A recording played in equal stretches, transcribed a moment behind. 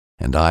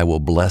And I will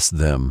bless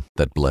them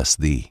that bless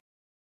thee,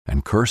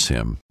 and curse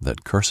him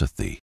that curseth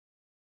thee.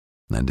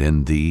 And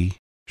in thee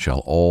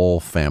shall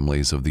all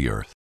families of the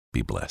earth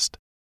be blessed.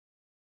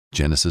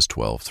 Genesis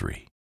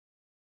 12:3.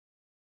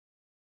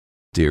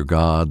 Dear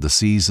God, the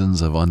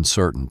seasons of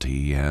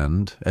uncertainty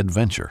and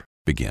adventure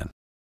begin.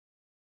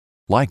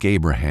 Like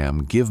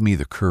Abraham, give me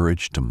the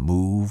courage to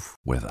move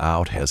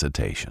without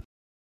hesitation.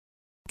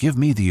 Give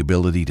me the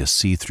ability to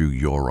see through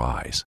your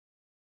eyes,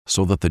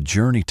 so that the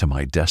journey to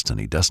my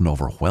destiny doesn't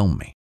overwhelm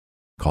me,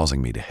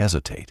 causing me to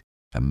hesitate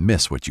and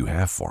miss what you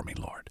have for me,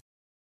 Lord.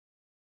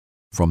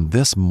 From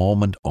this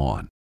moment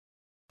on,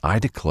 I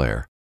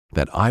declare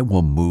that I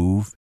will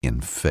move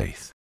in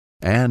faith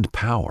and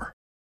power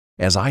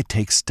as I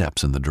take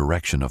steps in the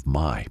direction of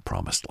my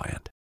promised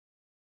land,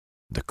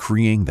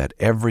 decreeing that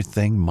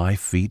everything my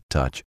feet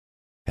touch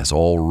has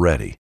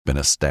already been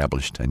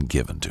established and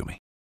given to me.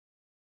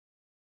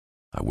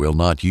 I will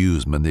not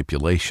use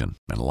manipulation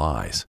and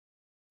lies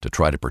to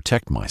try to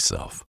protect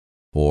myself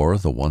or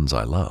the ones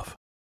I love,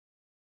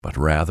 but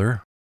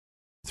rather,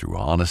 through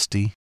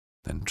honesty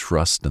and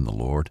trust in the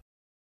Lord,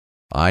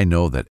 I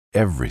know that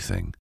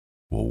everything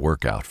will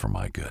work out for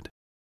my good.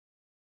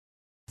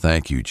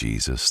 Thank you,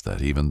 Jesus,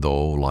 that even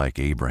though, like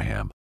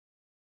Abraham,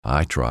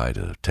 I try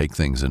to take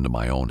things into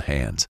my own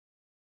hands,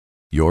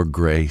 your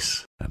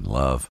grace and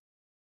love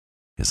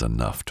is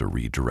enough to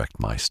redirect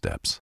my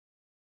steps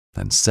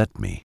and set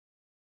me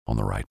on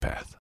the right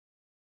path.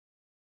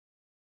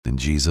 In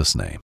Jesus'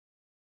 name,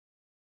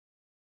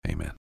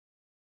 amen.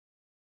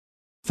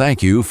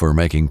 Thank you for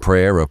making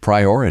prayer a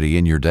priority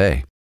in your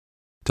day.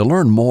 To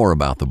learn more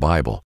about the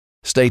Bible,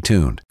 stay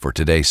tuned for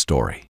today's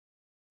story.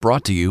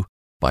 Brought to you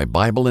by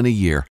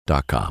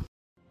BibleInAYear.com.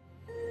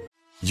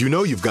 You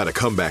know you've got a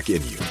comeback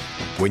in you.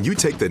 When you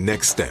take the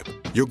next step,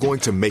 you're going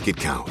to make it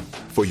count.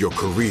 For your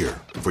career,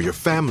 for your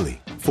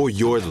family, for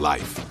your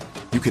life.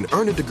 You can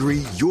earn a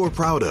degree you're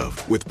proud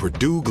of with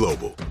Purdue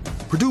Global.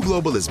 Purdue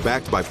Global is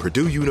backed by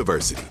Purdue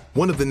University,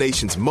 one of the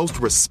nation's most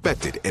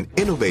respected and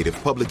innovative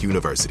public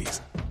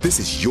universities. This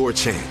is your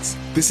chance.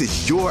 This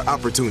is your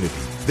opportunity.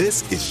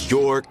 This is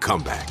your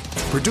comeback.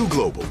 Purdue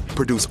Global,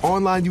 Purdue's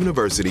online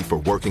university for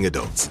working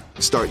adults.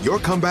 Start your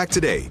comeback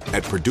today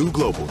at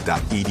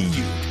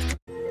purdueglobal.edu.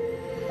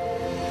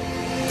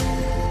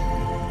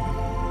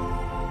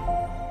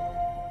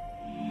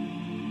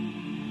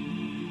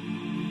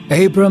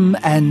 Abram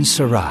and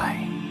Sarai.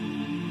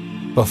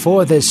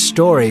 Before this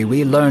story,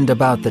 we learned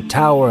about the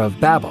Tower of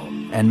Babel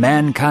and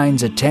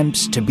mankind's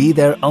attempts to be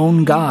their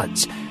own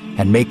gods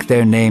and make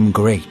their name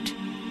great.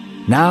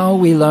 Now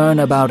we learn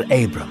about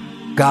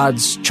Abram,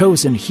 God's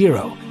chosen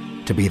hero,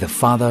 to be the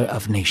father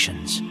of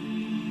nations.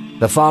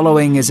 The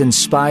following is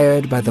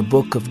inspired by the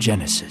book of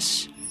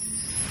Genesis.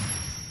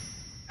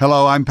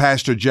 Hello, I'm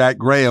Pastor Jack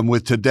Graham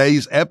with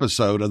today's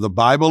episode of the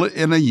Bible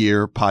in a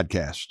Year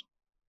podcast.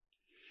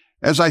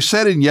 As I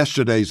said in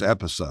yesterday's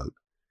episode,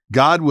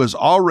 God was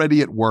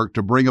already at work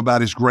to bring about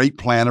his great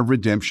plan of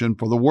redemption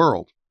for the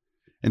world.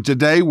 And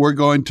today we're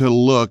going to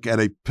look at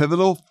a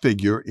pivotal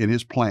figure in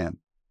his plan,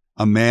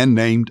 a man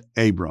named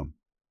Abram.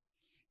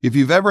 If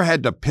you've ever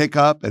had to pick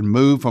up and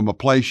move from a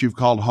place you've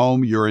called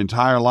home your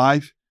entire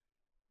life,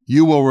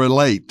 you will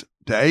relate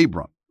to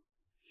Abram.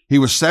 He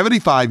was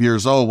 75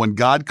 years old when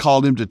God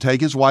called him to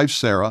take his wife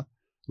Sarah,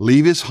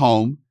 leave his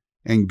home,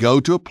 and go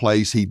to a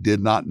place he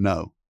did not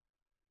know.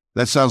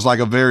 That sounds like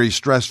a very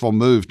stressful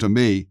move to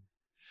me.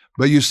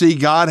 But you see,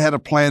 God had a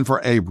plan for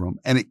Abram,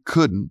 and it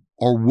couldn't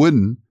or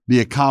wouldn't be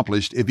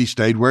accomplished if he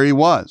stayed where he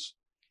was.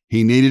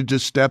 He needed to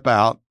step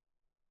out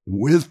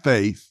with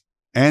faith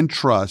and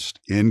trust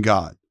in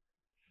God.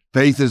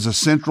 Faith is a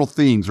central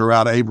theme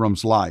throughout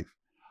Abram's life.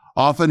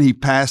 Often he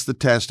passed the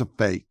test of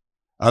faith.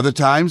 Other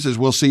times, as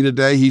we'll see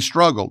today, he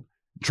struggled,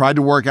 tried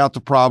to work out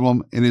the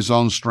problem in his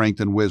own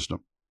strength and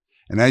wisdom.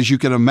 And as you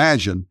can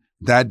imagine,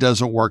 that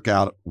doesn't work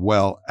out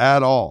well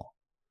at all.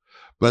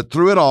 But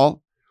through it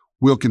all,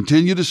 we'll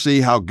continue to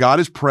see how God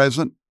is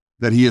present,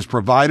 that he is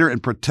provider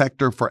and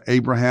protector for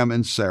Abraham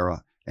and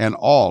Sarah and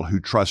all who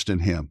trust in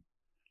him.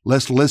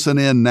 Let's listen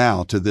in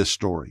now to this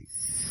story.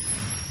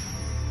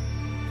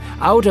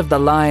 Out of the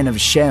line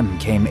of Shem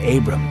came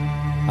Abram,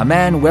 a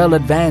man well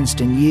advanced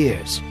in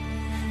years.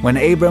 When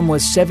Abram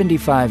was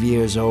 75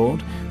 years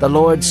old, the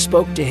Lord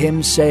spoke to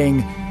him,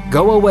 saying,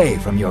 "Go away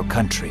from your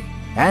country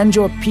and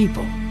your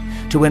people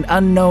to an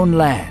unknown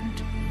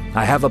land.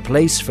 I have a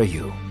place for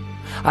you.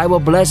 I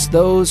will bless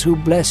those who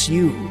bless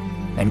you,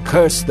 and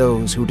curse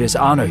those who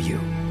dishonor you.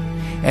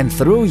 And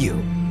through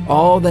you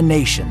all the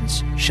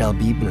nations shall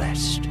be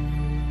blessed."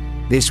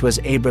 This was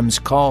Abram's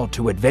call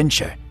to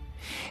adventure,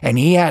 and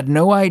he had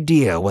no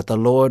idea what the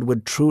Lord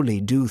would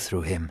truly do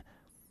through him.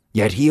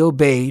 Yet he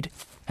obeyed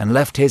and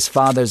left his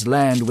father's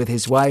land with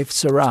his wife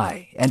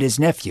Sarai and his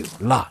nephew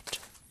Lot.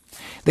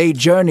 They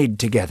journeyed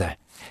together,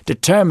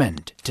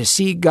 determined to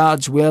see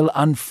God's will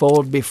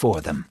unfold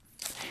before them.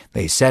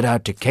 They set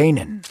out to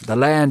Canaan, the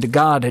land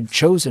God had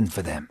chosen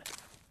for them.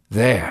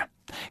 There,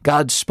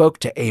 God spoke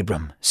to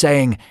Abram,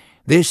 saying,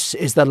 "This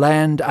is the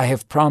land I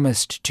have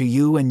promised to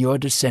you and your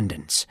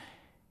descendants.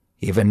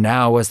 Even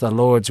now, as the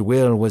Lord's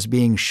will was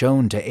being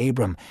shown to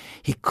Abram,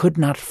 he could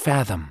not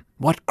fathom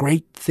what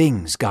great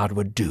things God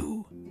would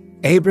do.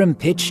 Abram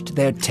pitched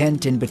their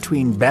tent in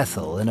between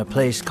Bethel and a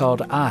place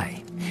called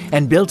Ai,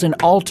 and built an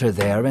altar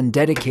there and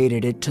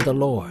dedicated it to the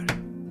Lord.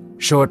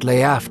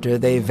 Shortly after,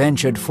 they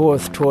ventured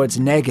forth towards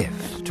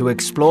Negev to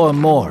explore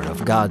more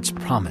of God's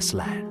promised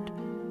land.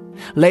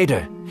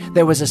 Later,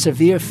 there was a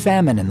severe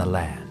famine in the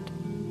land.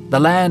 The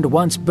land,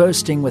 once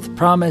bursting with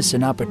promise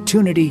and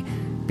opportunity,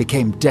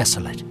 became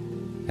desolate,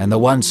 and the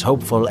once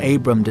hopeful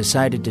Abram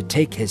decided to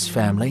take his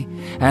family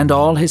and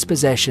all his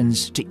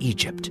possessions to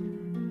Egypt.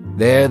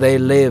 There they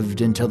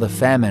lived until the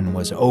famine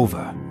was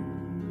over.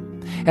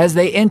 As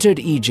they entered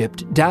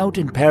Egypt, doubt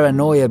and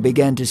paranoia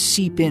began to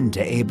seep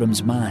into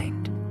Abram's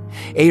mind.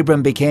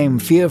 Abram became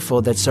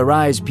fearful that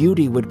Sarai's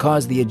beauty would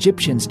cause the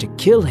Egyptians to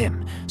kill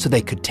him so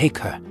they could take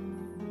her.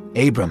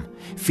 Abram,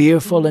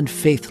 fearful and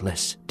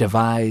faithless,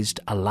 devised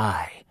a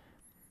lie.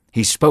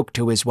 He spoke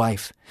to his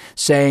wife,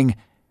 saying,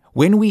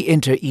 "When we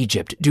enter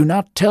Egypt, do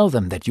not tell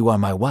them that you are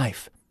my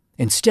wife.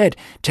 Instead,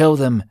 tell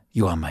them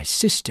you are my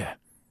sister.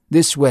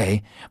 This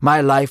way,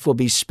 my life will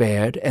be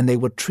spared and they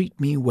will treat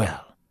me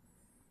well."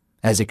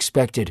 As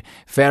expected,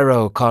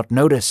 Pharaoh caught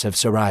notice of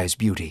Sarai's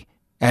beauty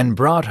and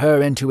brought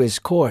her into his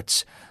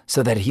courts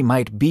so that he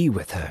might be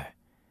with her.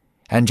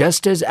 And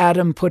just as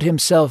Adam put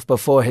himself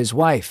before his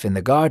wife in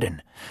the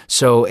garden,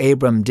 so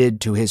Abram did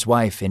to his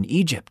wife in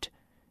Egypt.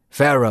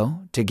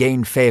 Pharaoh, to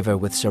gain favor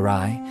with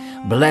Sarai,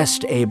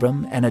 blessed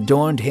Abram and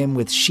adorned him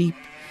with sheep,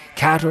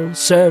 cattle,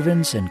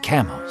 servants, and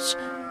camels.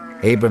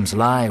 Abram's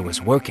lie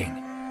was working,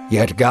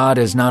 yet God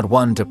is not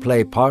one to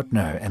play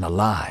partner in a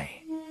lie.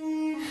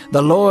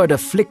 The Lord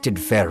afflicted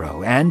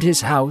Pharaoh and his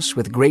house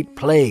with great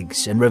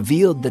plagues and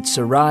revealed that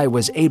Sarai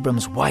was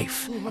Abram's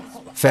wife.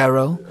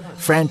 Pharaoh,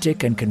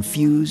 frantic and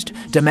confused,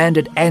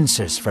 demanded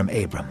answers from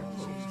Abram.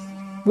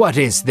 "What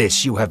is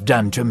this you have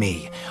done to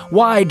me?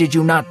 Why did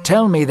you not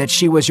tell me that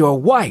she was your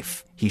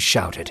wife?" he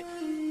shouted.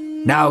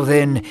 "Now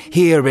then,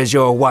 here is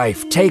your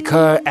wife. Take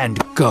her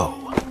and go."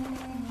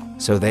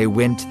 So they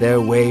went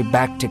their way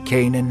back to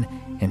Canaan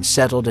and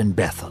settled in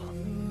Bethel.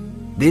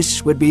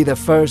 This would be the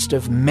first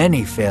of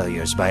many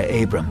failures by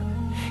Abram,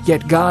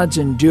 yet God's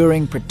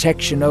enduring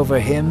protection over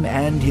him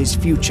and his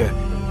future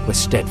was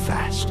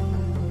steadfast.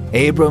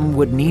 Abram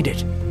would need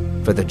it,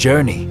 for the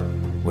journey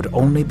would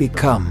only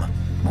become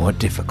more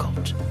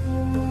difficult.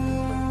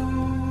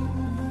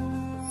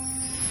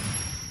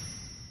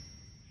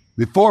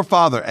 Before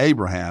Father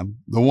Abraham,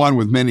 the one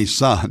with many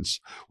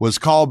sons, was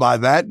called by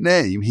that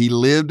name, he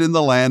lived in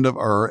the land of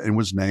Ur and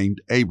was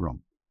named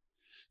Abram.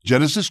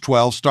 Genesis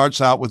 12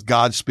 starts out with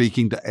God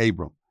speaking to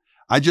Abram.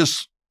 I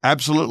just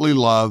absolutely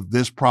love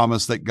this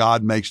promise that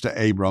God makes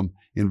to Abram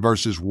in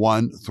verses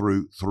 1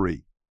 through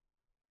 3.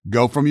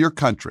 "Go from your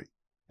country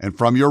and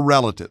from your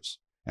relatives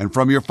and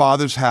from your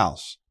father's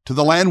house to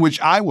the land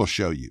which I will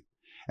show you,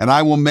 and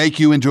I will make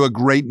you into a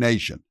great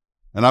nation,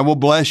 and I will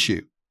bless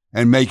you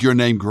and make your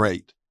name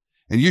great.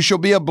 And you shall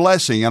be a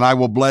blessing, and I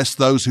will bless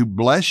those who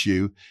bless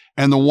you,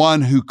 and the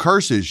one who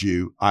curses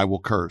you I will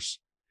curse.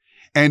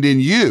 And in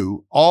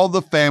you all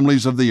the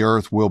families of the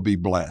earth will be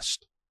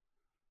blessed."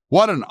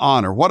 What an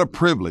honor, what a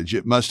privilege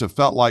it must have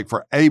felt like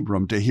for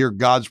Abram to hear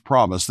God's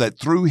promise that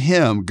through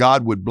him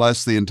God would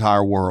bless the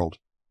entire world.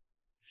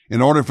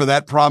 In order for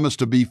that promise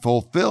to be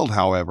fulfilled,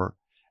 however,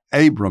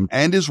 Abram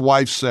and his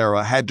wife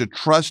Sarah had to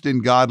trust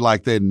in God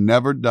like they had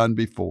never done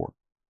before.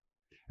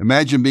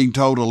 Imagine being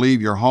told to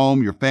leave your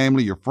home, your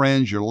family, your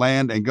friends, your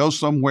land, and go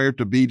somewhere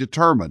to be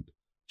determined.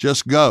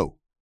 Just go.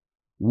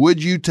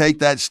 Would you take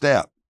that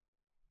step?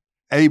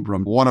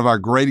 Abram, one of our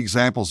great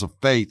examples of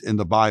faith in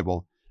the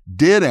Bible,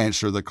 did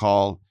answer the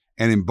call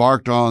and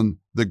embarked on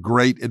the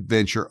great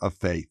adventure of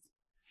faith.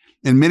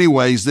 In many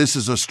ways, this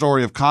is a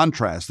story of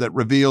contrast that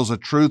reveals a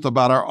truth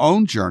about our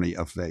own journey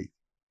of faith.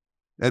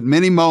 At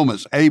many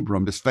moments,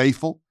 Abram is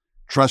faithful,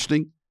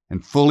 trusting,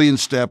 and fully in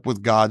step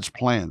with God's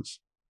plans.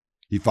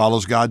 He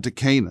follows God to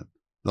Canaan,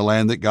 the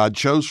land that God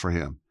chose for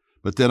him.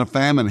 But then a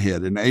famine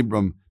hit, and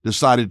Abram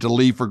decided to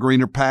leave for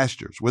greener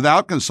pastures.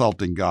 Without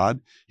consulting God,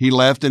 he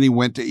left and he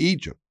went to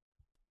Egypt.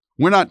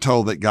 We're not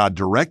told that God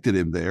directed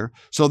him there,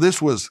 so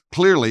this was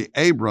clearly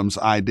Abram's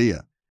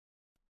idea.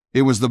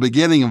 It was the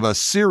beginning of a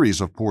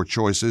series of poor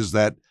choices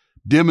that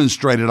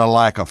demonstrated a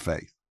lack of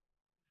faith.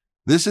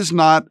 This is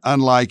not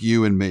unlike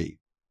you and me.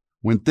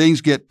 When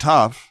things get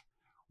tough,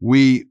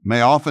 we may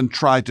often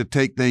try to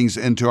take things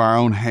into our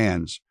own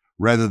hands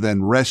rather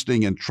than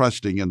resting and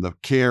trusting in the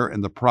care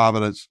and the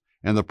providence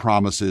and the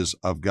promises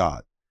of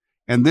God.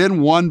 And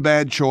then one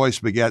bad choice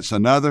begets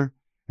another,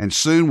 and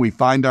soon we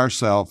find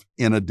ourselves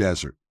in a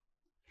desert.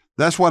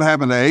 That's what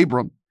happened to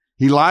Abram.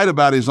 He lied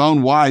about his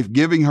own wife,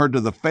 giving her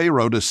to the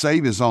Pharaoh to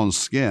save his own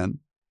skin.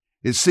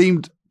 It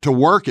seemed to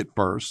work at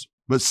first,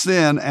 but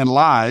sin and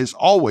lies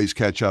always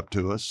catch up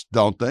to us,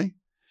 don't they?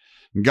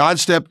 God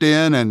stepped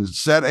in and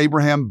set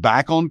Abraham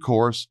back on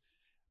course,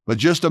 but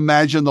just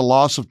imagine the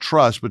loss of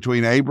trust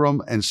between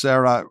Abram and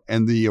Sarai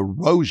and the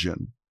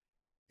erosion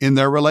in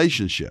their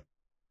relationship.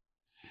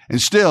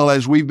 And still,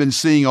 as we've been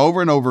seeing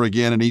over and over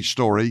again in each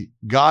story,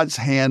 God's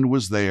hand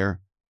was there,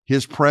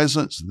 His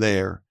presence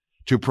there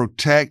to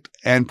protect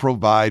and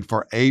provide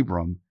for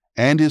Abram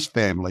and his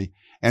family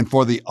and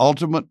for the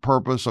ultimate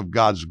purpose of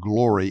God's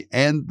glory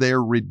and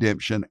their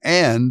redemption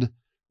and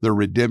the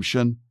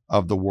redemption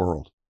of the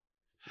world.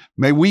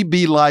 May we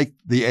be like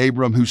the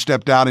Abram who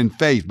stepped out in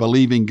faith,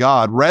 believing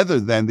God, rather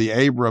than the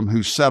Abram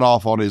who set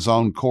off on his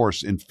own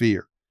course in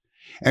fear.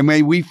 And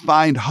may we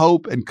find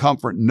hope and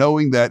comfort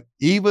knowing that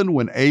even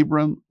when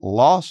Abram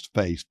lost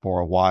faith for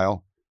a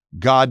while,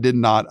 God did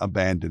not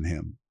abandon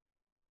him.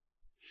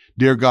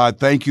 Dear God,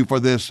 thank you for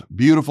this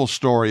beautiful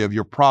story of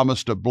your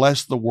promise to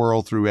bless the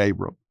world through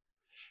Abram.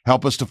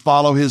 Help us to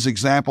follow his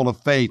example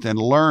of faith and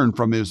learn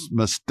from his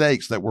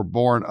mistakes that were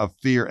born of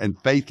fear and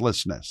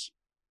faithlessness.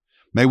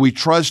 May we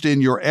trust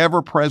in your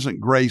ever-present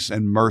grace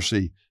and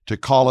mercy to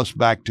call us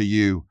back to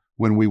you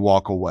when we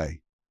walk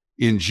away.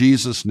 In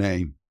Jesus'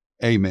 name,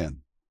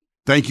 amen.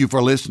 Thank you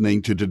for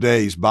listening to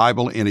today's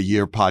Bible in a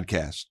Year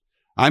podcast.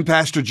 I'm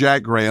Pastor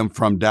Jack Graham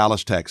from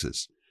Dallas,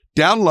 Texas.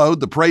 Download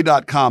the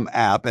Pray.com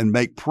app and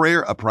make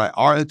prayer a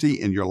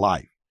priority in your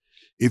life.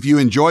 If you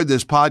enjoyed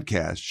this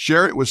podcast,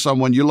 share it with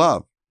someone you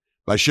love.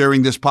 By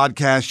sharing this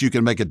podcast, you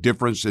can make a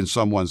difference in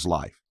someone's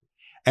life.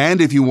 And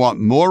if you want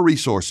more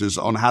resources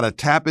on how to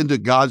tap into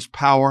God's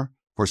power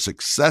for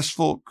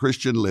successful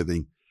Christian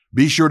living,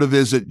 be sure to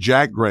visit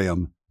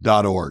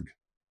jackgraham.org.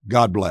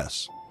 God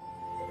bless.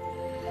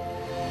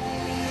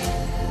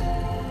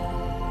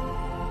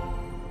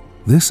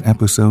 This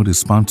episode is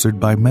sponsored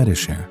by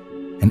MediShare,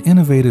 an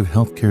innovative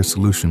healthcare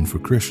solution for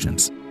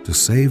Christians to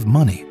save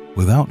money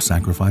without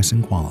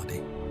sacrificing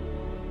quality.